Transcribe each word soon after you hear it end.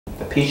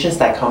The patients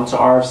that come to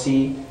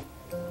RFC,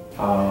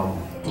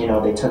 you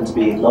know, they tend to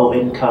be low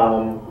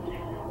income,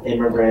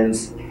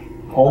 immigrants,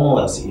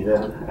 homeless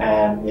even,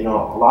 and you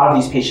know, a lot of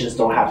these patients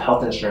don't have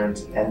health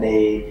insurance, and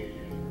they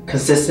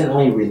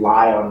consistently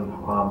rely on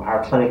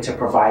our clinic to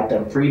provide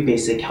them free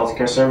basic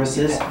healthcare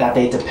services that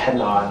they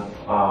depend on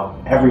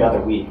every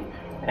other week.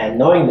 And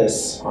knowing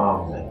this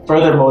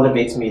further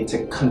motivates me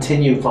to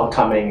continue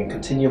coming and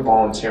continue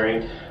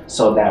volunteering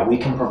so that we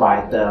can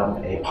provide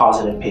them a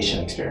positive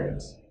patient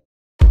experience.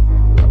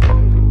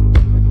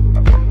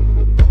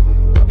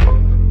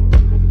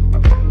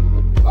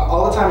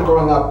 All the time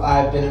growing up,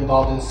 I've been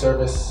involved in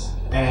service,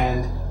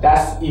 and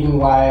that's even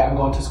why I'm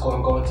going to school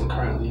I'm going to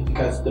currently,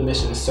 because the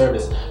mission is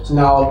service. So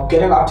now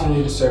getting the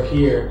opportunity to serve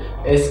here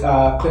is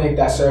a clinic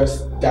that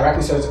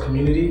directly serves the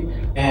community,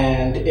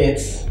 and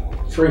it's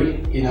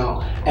free, you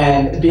know.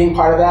 And being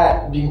part of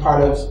that, being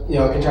part of, you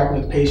know, interacting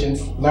with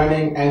patients,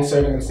 learning and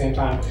serving at the same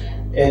time,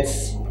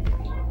 it's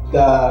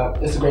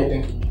a great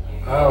thing.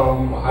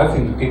 I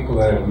think the people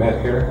that I've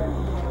met here,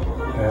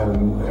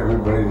 and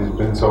everybody has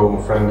been so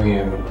friendly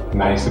and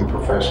nice and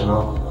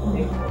professional,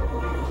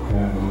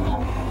 and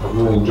I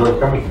really enjoyed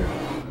coming here.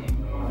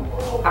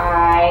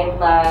 I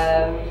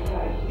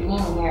love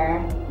being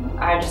here.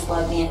 I just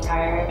love the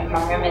entire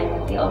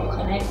environment, the field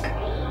clinic.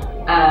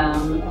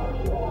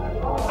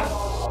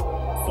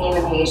 Seeing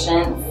the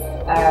patients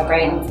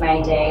brightens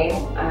my day.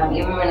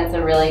 Even when it's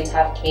a really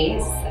tough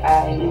case,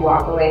 you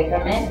walk away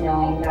from it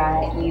knowing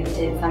that you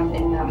did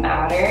something that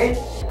mattered.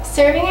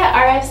 Serving at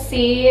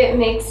RFC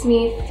makes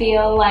me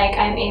feel like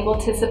I'm able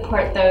to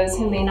support those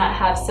who may not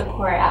have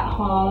support at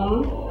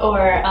home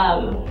or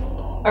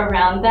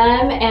around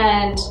them,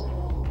 and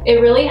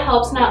it really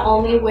helps not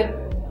only with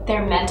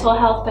their mental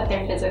health but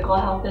their physical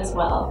health as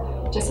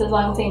well. Just as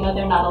long as they know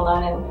they're not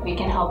alone and we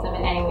can help them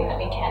in any way that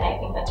we can, I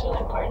think that's really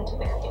important to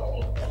the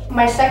community.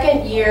 My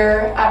second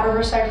year at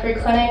Riverside Free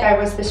Clinic, I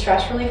was the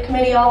stress relief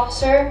committee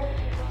officer,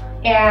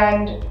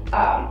 and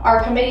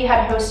our committee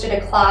had hosted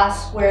a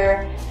class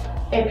where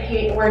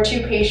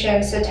two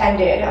patients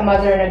attended, a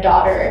mother and a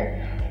daughter,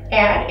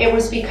 and it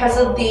was because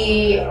of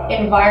the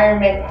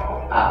environment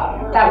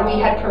that we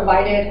had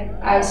provided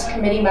as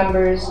committee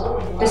members,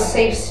 the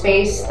safe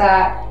space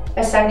that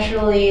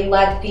essentially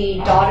led the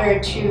daughter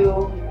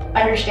to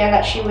understand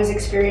that she was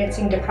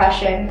experiencing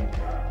depression.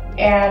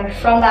 And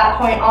from that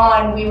point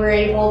on, we were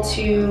able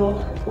to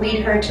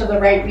lead her to the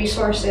right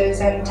resources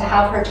and to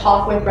have her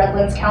talk with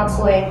Redlands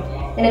counseling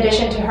in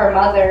addition to her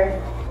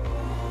mother,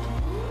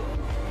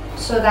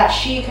 so that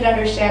she could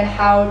understand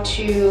how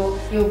to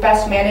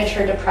best manage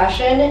her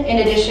depression, in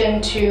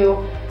addition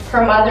to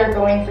her mother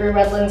going through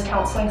Redlands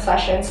counseling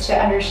sessions to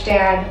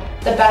understand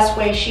the best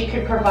way she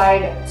could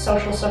provide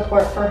social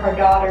support for her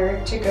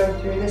daughter to go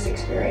through this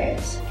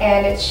experience.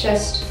 And it's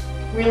just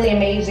really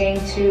amazing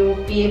to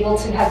be able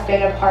to have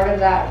been a part of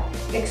that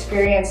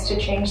experience to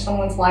change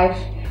someone's life.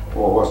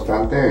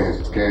 Bastante,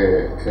 es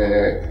que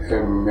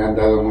me han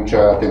dado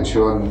mucha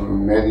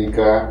atención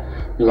médica,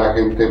 la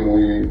gente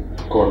muy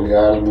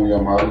cordial, muy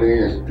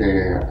amable,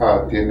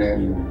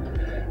 tienen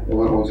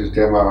un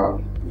sistema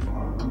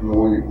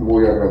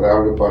muy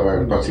agradable para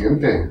el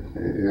paciente.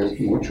 Es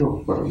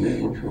mucho, para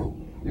mí mucho.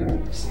 Yeah.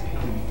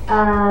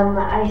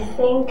 I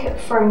think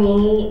for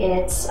me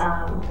it's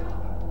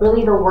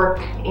really the work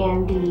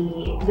and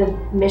the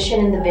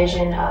mission and the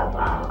vision of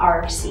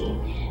RFC.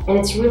 And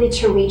it's really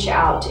to reach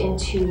out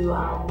into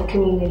the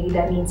community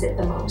that needs it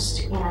the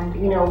most. And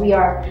you know, we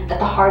are at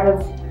the heart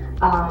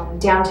of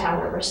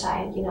downtown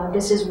Riverside. You know,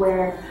 this is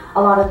where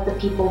a lot of the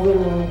people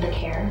really need the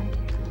care.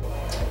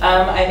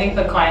 I think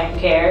the client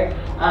care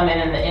and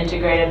in the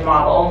integrated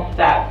model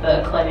that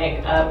the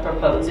clinic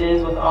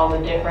proposes with all the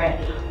different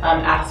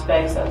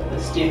aspects of the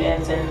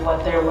students and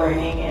what they're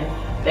learning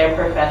and their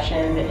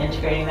professions, and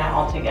integrating that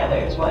all together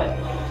is what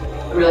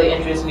really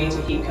interests me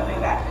to keep coming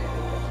back.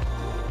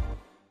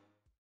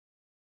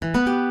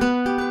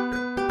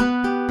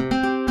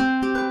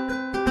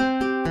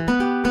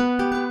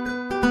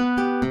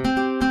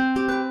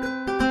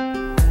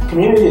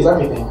 Community is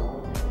everything.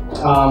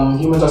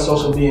 Humans are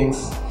social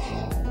beings.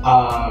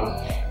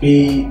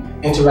 We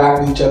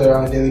interact with each other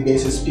on a daily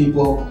basis.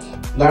 People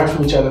learn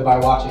from each other by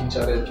watching each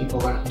other. People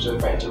learn from each other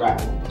by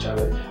interacting with each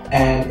other.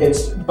 And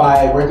it's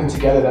by working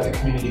together that the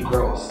community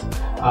grows.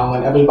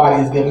 When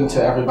everybody is giving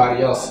to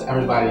everybody else,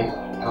 everybody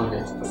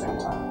elevates at the same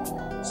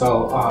time.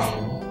 So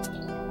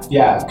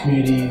yeah,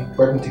 community,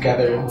 working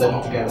together,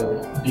 living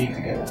together, being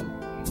together.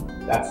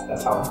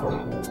 That's how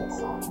important it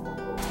is.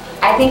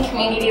 I think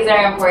communities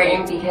are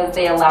important because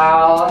they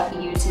allow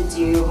you to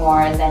do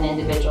more than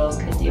individuals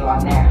could do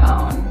on their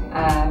own.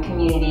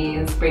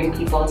 Communities bring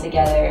people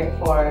together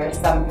for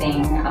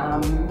something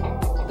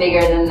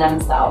bigger than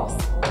themselves.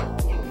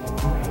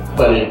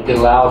 But it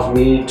allows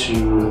me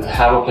to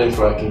have a place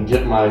where I can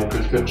get my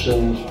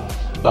prescriptions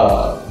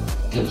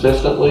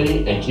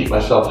consistently and keep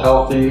myself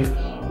healthy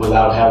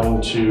without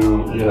having to,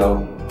 you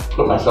know,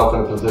 put myself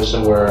in a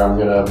position where I'm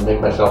going to make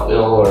myself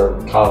ill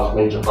or cause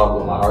major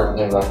problems with my heart and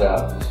things like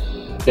that.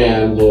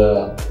 And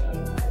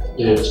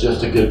it's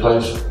just a good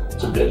place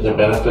the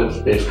benefits,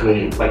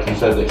 basically, like you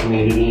said, the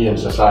community and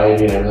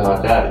society and everything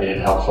like that. It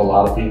helps a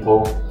lot of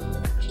people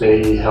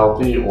stay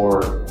healthy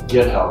or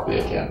get healthy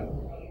again.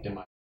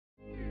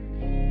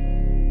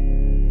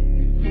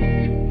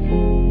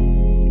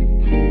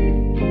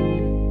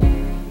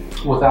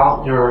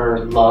 Without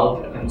your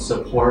love and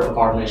support of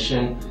our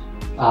mission,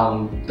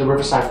 the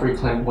Riverside Free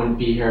Clinic wouldn't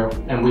be here,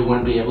 and we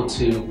wouldn't be able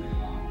to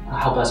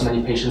help as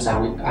many patients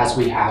as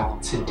we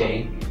have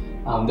today.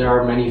 There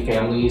are many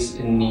families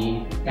in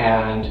need,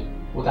 and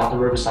without the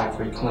Riverside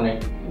Free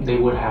Clinic, they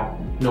would have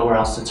nowhere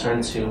else to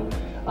turn to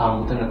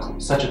within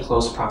such a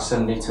close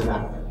proximity to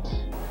them.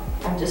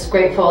 I'm just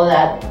grateful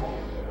that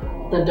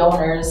the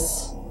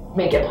donors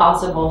make it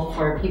possible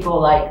for people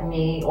like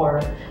me,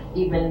 or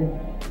even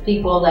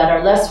people that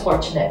are less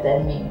fortunate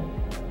than me,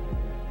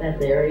 that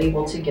they're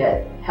able to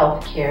get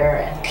health care.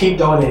 And keep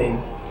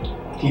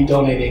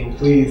donating,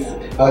 please.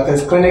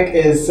 Because clinic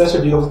is such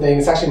a beautiful thing.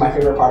 It's actually my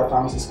favorite part of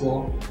pharmacy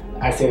school.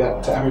 I say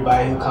that to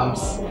everybody who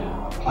comes.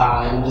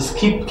 Just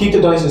keep the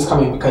donations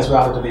coming, because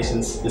without the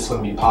donations, this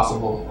wouldn't be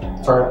possible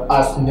for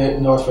us,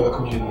 nor for the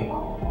community.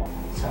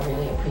 So I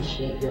really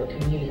appreciate your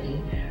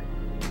community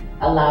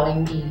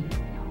allowing me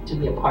to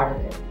be a part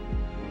of it.